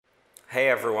Hey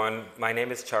everyone, my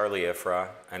name is Charlie Ifrah,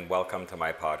 and welcome to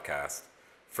my podcast.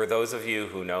 For those of you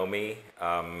who know me,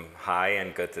 hi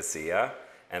and good to see ya,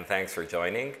 and thanks for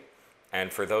joining. And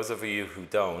for those of you who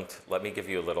don't, let me give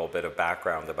you a little bit of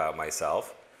background about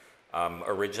myself.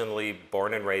 Originally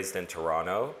born and raised in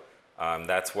Toronto,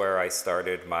 that's where I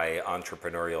started my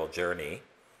entrepreneurial journey,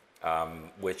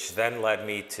 which then led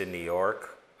me to New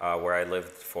York, where I lived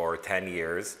for 10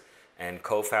 years and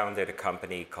co-founded a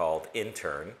company called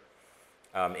Intern.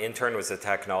 Intern was a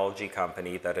technology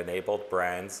company that enabled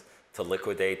brands to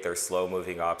liquidate their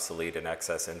slow-moving, obsolete, and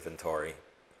excess inventory.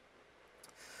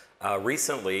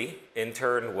 Recently,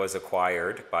 Intern was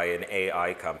acquired by an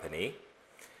AI company,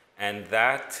 and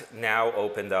that now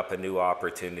opened up a new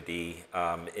opportunity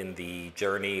in the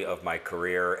journey of my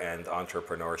career and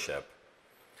entrepreneurship.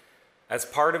 As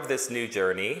part of this new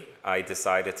journey, I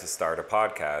decided to start a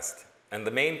podcast. And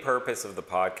the main purpose of the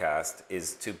podcast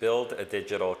is to build a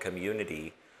digital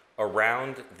community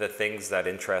around the things that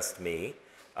interest me,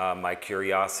 my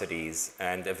curiosities,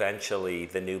 and eventually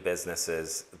the new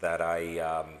businesses that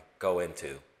I go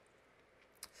into.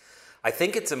 I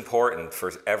think it's important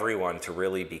for everyone to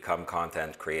really become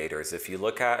content creators. If you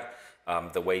look at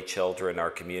the way children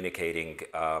are communicating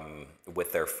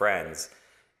with their friends,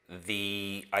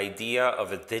 the idea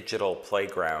of a digital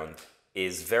playground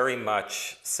is very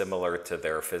much similar to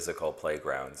their physical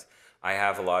playgrounds. I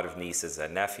have a lot of nieces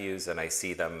and nephews, and I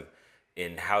see them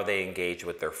in how they engage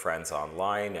with their friends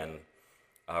online. And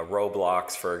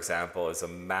Roblox, for example, is a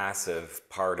massive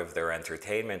part of their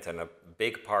entertainment and a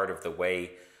big part of the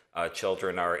way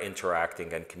children are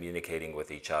interacting and communicating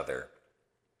with each other.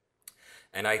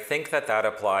 And I think that that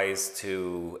applies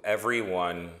to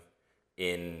everyone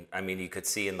you could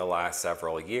see in the last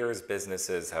several years,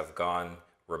 businesses have gone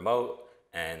remote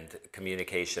and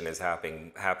communication is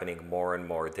happening more and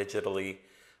more digitally.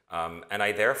 And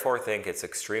I therefore think it's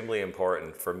extremely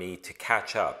important for me to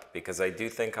catch up, because I do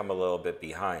think I'm a little bit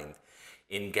behind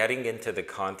in getting into the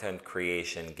content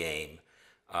creation game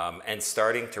and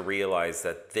starting to realize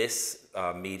that this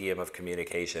medium of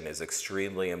communication is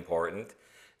extremely important.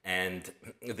 And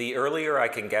the earlier I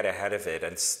can get ahead of it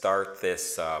and start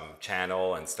this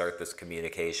channel and start this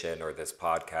communication or this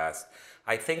podcast,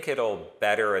 I think it'll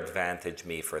better advantage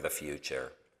me for the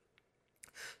future.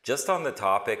 Just on the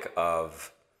topic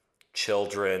of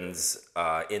children's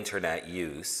internet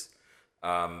use,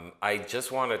 I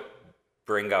just want to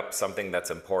bring up something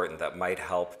that's important that might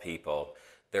help people.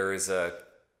 There is a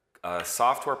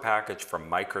software package from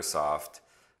Microsoft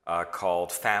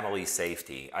called Family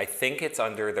Safety. I think it's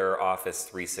under their Office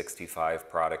 365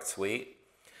 product suite.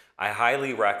 I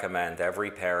highly recommend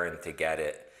every parent to get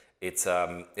it. It's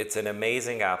an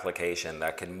amazing application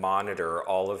that can monitor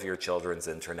all of your children's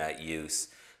internet use.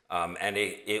 And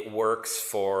it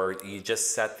works you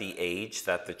just set the age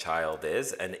that the child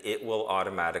is, and it will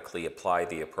automatically apply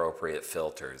the appropriate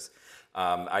filters.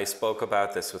 I spoke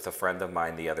about this with a friend of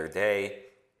mine the other day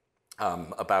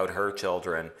about her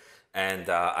children, and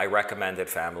I recommended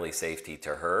Family Safety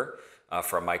to her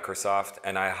from Microsoft,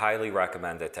 and I highly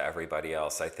recommend it to everybody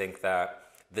else. I think that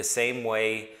the same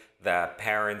way that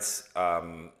parents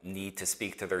need to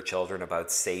speak to their children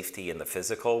about safety in the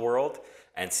physical world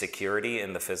and security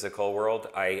in the physical world,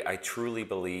 I truly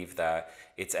believe that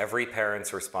it's every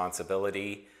parent's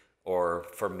responsibility, or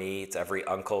for me, it's every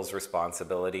uncle's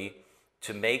responsibility,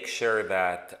 to make sure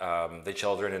that the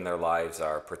children in their lives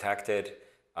are protected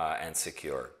and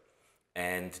secure.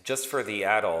 And just for the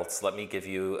adults, let me give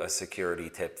you a security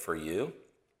tip for you.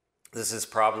 This is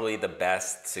probably the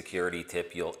best security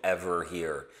tip you'll ever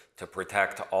hear to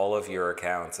protect all of your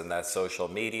accounts, and that's social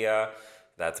media,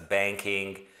 that's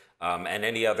banking, and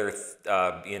any other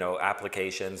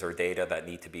applications or data that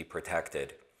need to be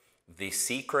protected. The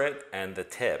secret and the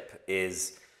tip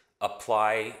is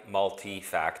apply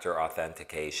multi-factor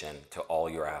authentication to all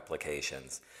your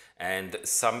applications. And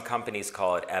some companies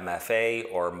call it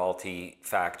MFA, or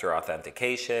multi-factor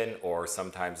authentication, or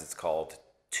sometimes it's called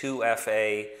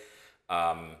 2FA.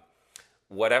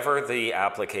 Whatever the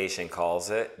application calls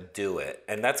it, do it.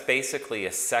 And that's basically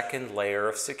a second layer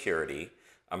of security.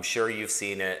 I'm sure you've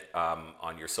seen it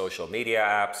on your social media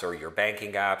apps or your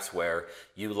banking apps, where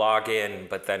you log in,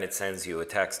 but then it sends you a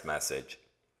text message.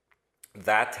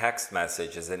 That text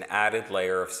message is an added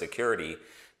layer of security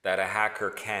that a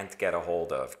hacker can't get a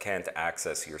hold of, can't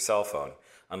access your cell phone,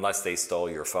 unless they stole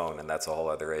your phone, and that's a whole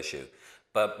other issue.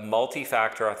 But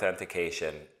multi-factor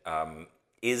authentication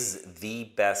is the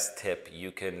best tip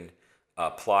you can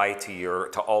apply to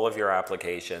all of your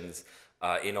applications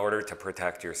in order to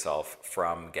protect yourself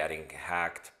from getting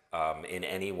hacked in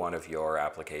any one of your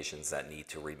applications that need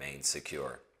to remain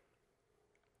secure.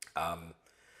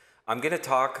 I'm going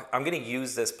to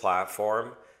use this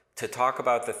platform to talk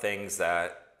about the things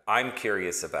that I'm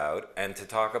curious about and to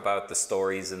talk about the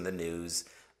stories in the news,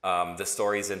 the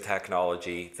stories in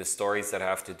technology, the stories that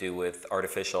have to do with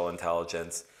artificial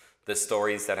intelligence, the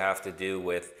stories that have to do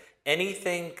with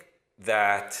anything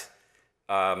that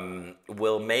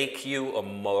will make you a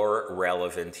more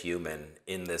relevant human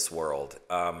in this world.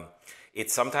 It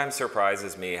sometimes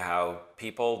surprises me how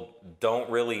people don't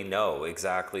really know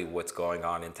exactly what's going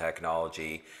on in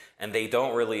technology, and they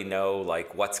don't really know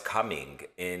like what's coming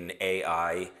in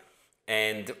AI.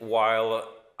 And while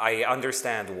I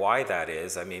understand why that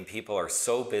is, I mean, people are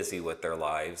so busy with their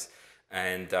lives,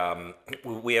 and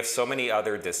we have so many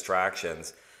other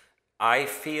distractions. I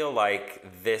feel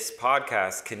like this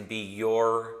podcast can be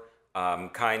your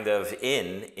kind of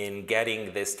in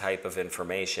getting this type of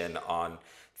information on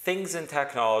things in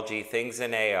technology, things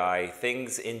in AI,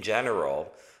 things in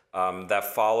general that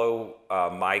follow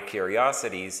my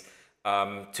curiosities,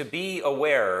 to be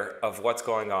aware of what's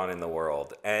going on in the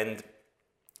world. And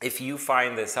if you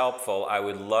find this helpful, I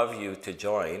would love you to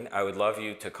join. I would love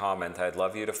you to comment. I'd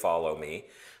love you to follow me.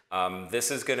 This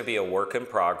is going to be a work in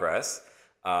progress.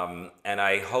 And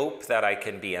I hope that I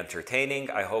can be entertaining.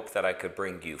 I hope that I could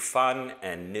bring you fun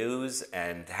and news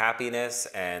and happiness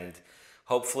and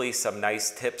hopefully some nice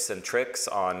tips and tricks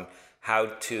on how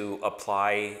to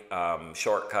apply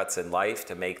shortcuts in life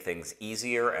to make things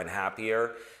easier and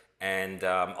happier. And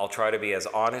I'll try to be as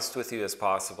honest with you as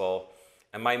possible.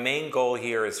 And my main goal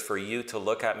here is for you to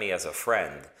look at me as a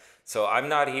friend. So I'm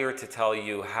not here to tell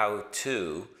you how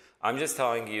to, I'm just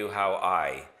telling you how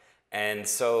I. And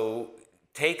so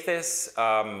take this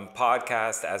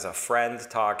podcast as a friend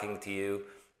talking to you,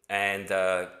 and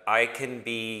I can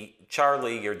be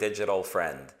Charlie, your digital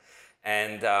friend.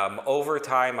 And over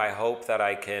time, I hope that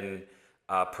I can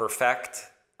perfect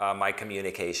my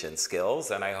communication skills,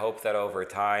 and I hope that over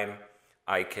time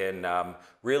I can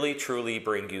really truly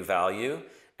bring you value,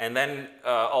 and then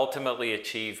ultimately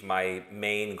achieve my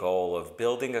main goal of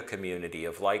building a community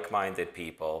of like-minded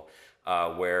people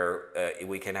where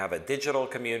we can have a digital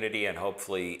community and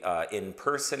hopefully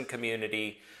in-person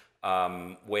community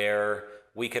where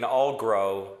we can all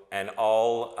grow and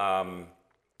all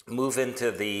move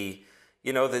into the,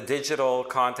 the digital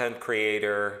content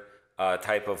creator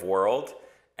type of world.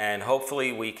 And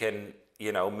hopefully we can,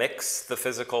 mix the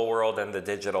physical world and the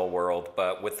digital world,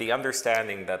 but with the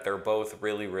understanding that they're both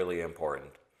really, really important.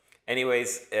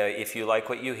 Anyways, if you like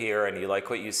what you hear and you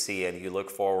like what you see and you look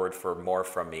forward for more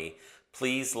from me,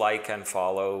 please like and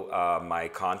follow my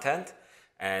content.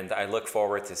 And I look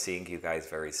forward to seeing you guys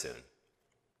very soon.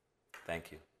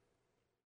 Thank you.